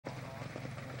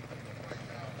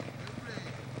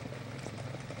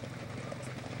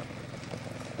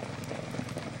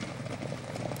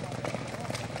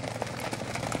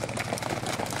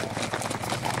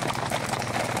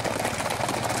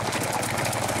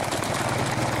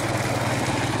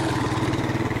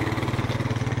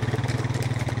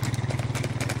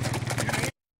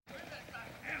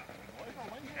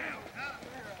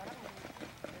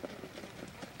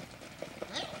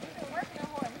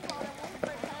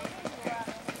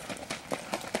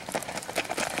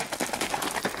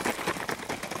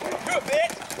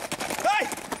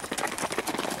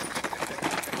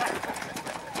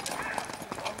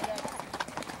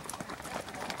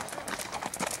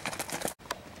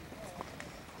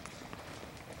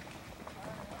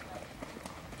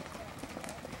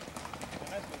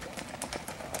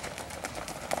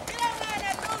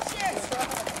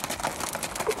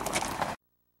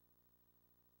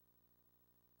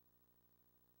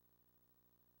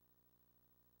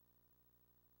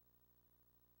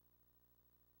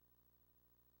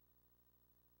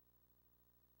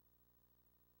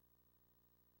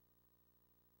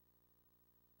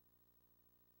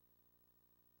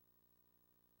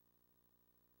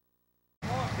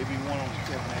It'd be one on the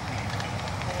tip next week.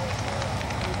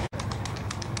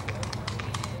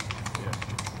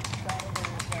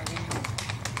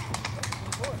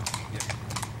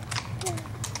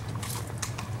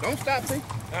 Don't stop, see?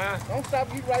 Don't stop.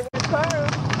 You right with the turn.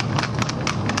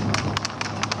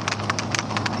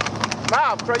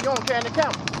 Bob, Trey, you don't carry the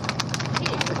camera.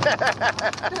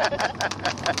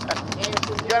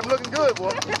 You got him looking good,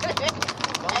 boy.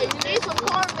 Hey, you need some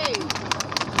cornmeal.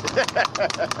 You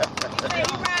say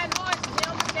you ride horses, you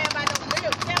don't understand about them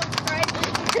milk. Tell me, Trey.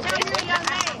 Tell me your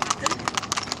name.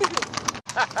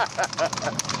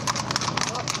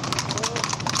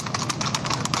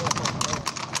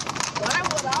 Why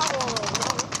would I want to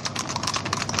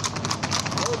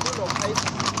know?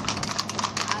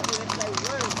 I didn't say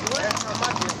words. Last time I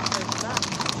did say not.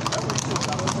 That was too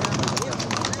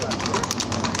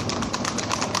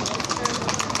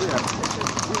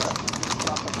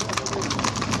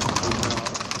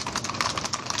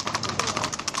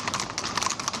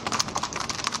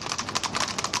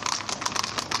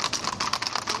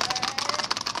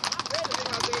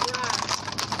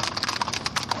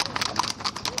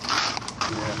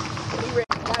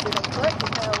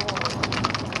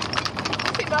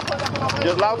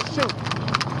Just lost the shoe.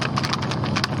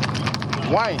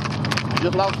 Wayne,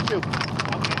 just lost the shoe.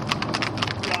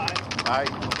 All right.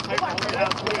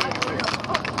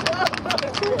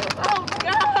 Oh,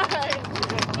 God.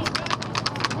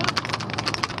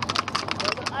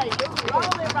 Hey, you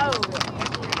rolling road.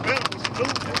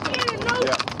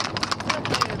 Yeah.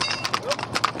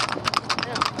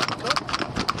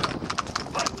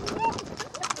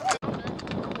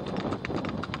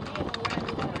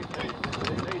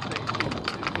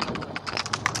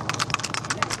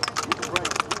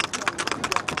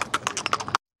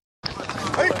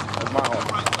 That's my home.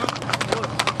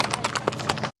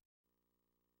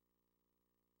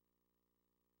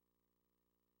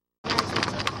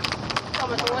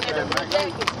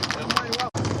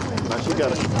 Now she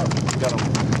got a.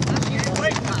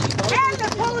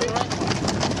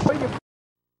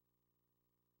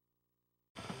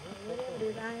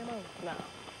 No.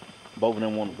 Both of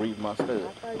them want to breathe my stud. I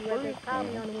thought you had to call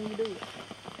me on it when you do it.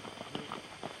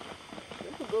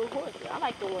 It's a good horse. I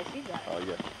like the one she got. Oh,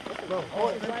 yeah. It's a good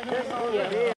horse.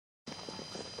 Yeah.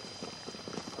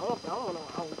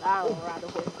 I don't ride the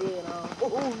horse dead on. Oh,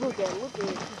 look at it.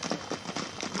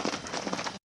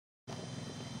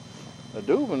 The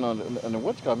Dubin and the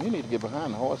what's-called, you need to get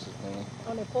behind the horses, man.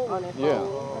 On that pole. Yeah.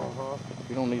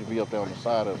 You don't need to be up there on the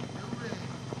side of it.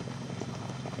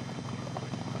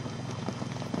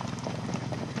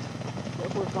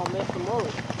 That horse gonna mess them up.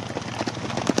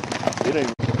 It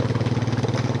ain't.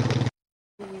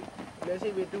 That's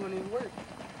he been doing his work.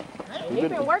 He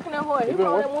been working that horse. He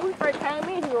rode when we first came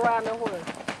in, he was riding that horse.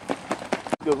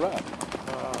 Good ride.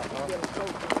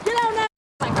 Get on that.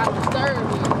 Like I disturb you.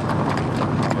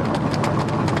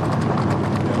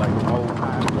 Yeah, like the whole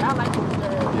time. I like to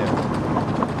disturb. Yeah.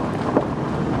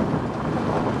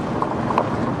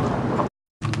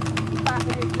 You talking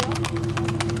to yourself?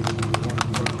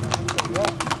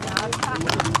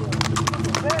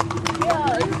 Yeah,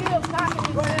 he's still talking to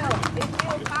himself. He's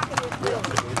still talking to himself.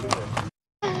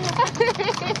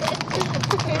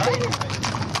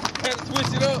 Had to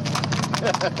switch it up.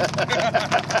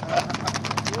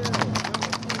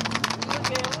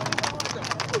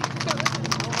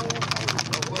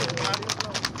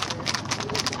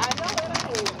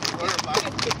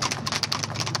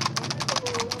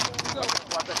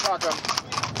 Watch that car coming.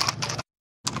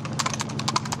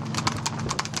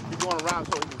 He's going around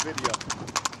so he can video.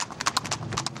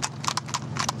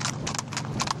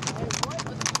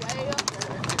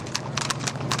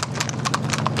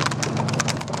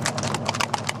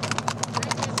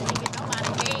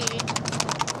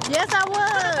 Yes, I was.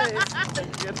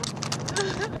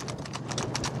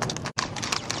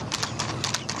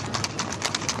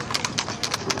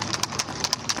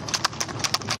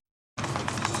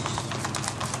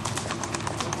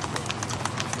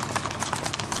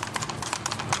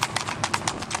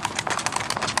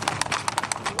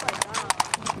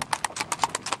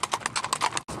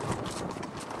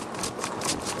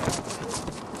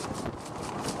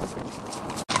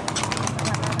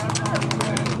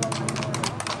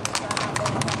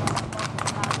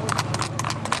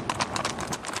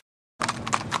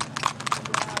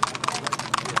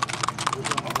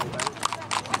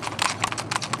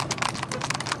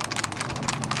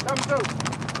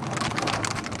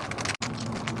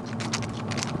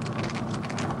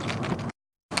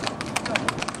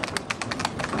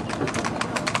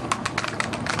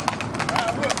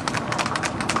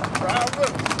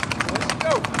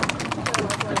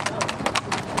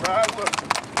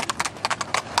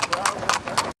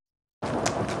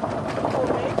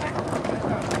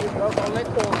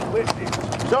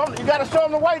 show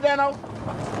him the way, Dano.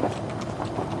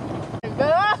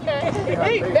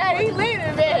 He's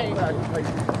leaning back.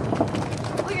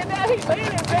 Look at that, he's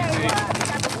leaning back. He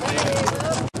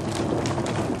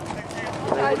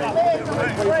got the legs on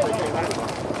his brake.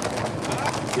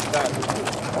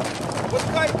 What's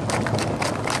right?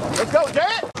 Let's go,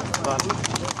 Dad. I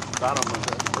don't know.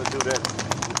 Let's do that.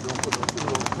 Let's put the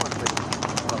on the front, baby.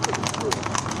 Put the foot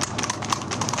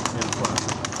in front.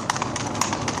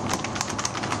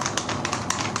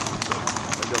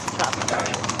 Let's just chop it down.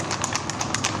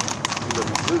 It's gonna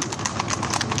be good.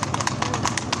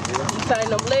 You tighten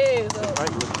them legs up.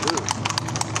 Right, looks good.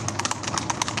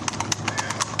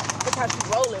 Look how she's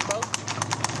rolling, bro.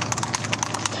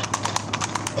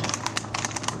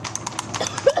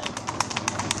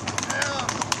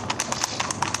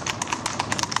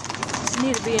 She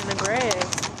need to be in the grass.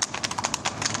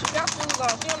 She got shoes on.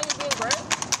 She don't need to be in the grass.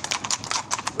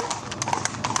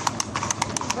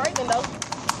 Breaking though.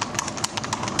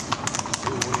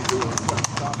 What you doing?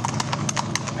 Stop.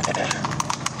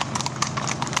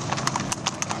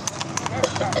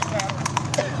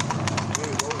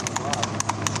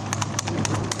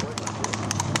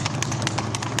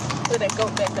 Look at that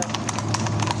goat back there.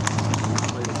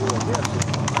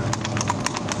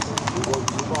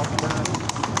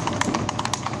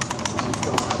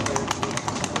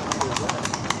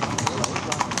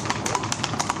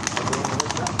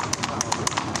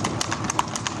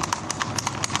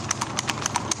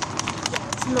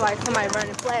 Seems like somebody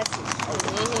burning plastic.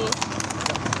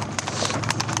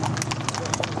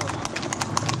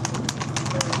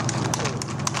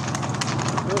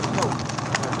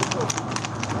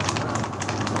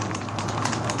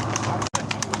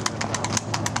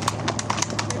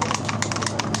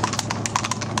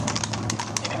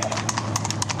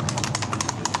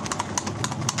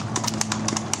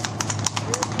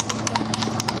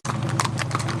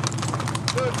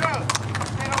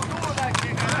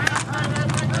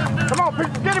 Come on,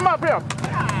 Peter, get him up here.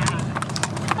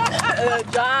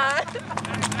 John.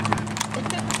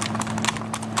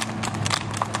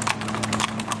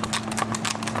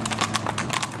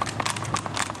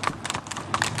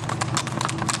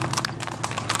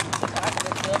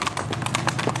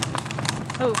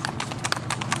 Who?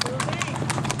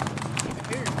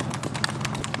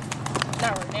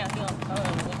 Not right now. He on.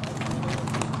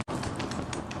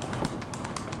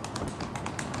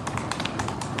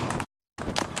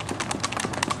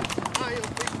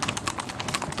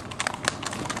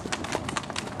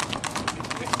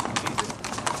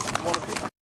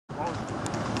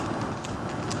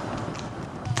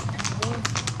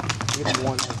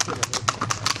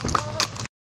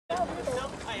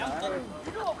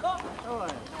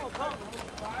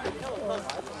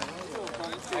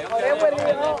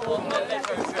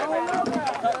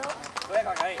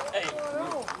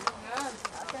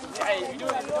 Hey, you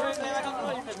doing anything like I'm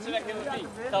you can sit back here with me.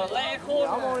 The last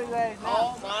quarter. I'm on his ass now. Oh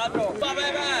my God. Bye,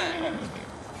 bye, bye.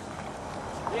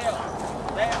 Yeah.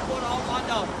 Last quarter, oh my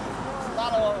God. A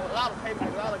lot of paper, a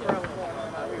lot of gravel going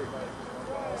on out here.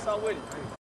 What's up with it?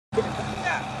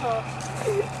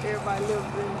 Everybody lives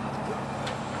in.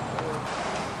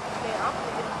 Man, I'm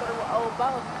gonna get put with old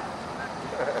boss.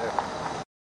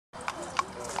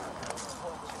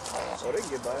 Oh, they can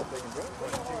get by if they can drive.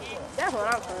 That's what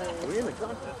I'm saying. We in the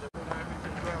country.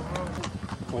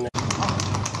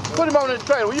 Put him on this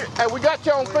trailer. Hey, we got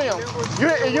you on film.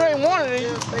 You ain't one of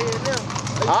these.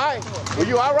 All right. Well,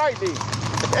 you all right then.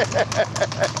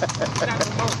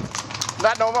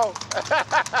 Not no more.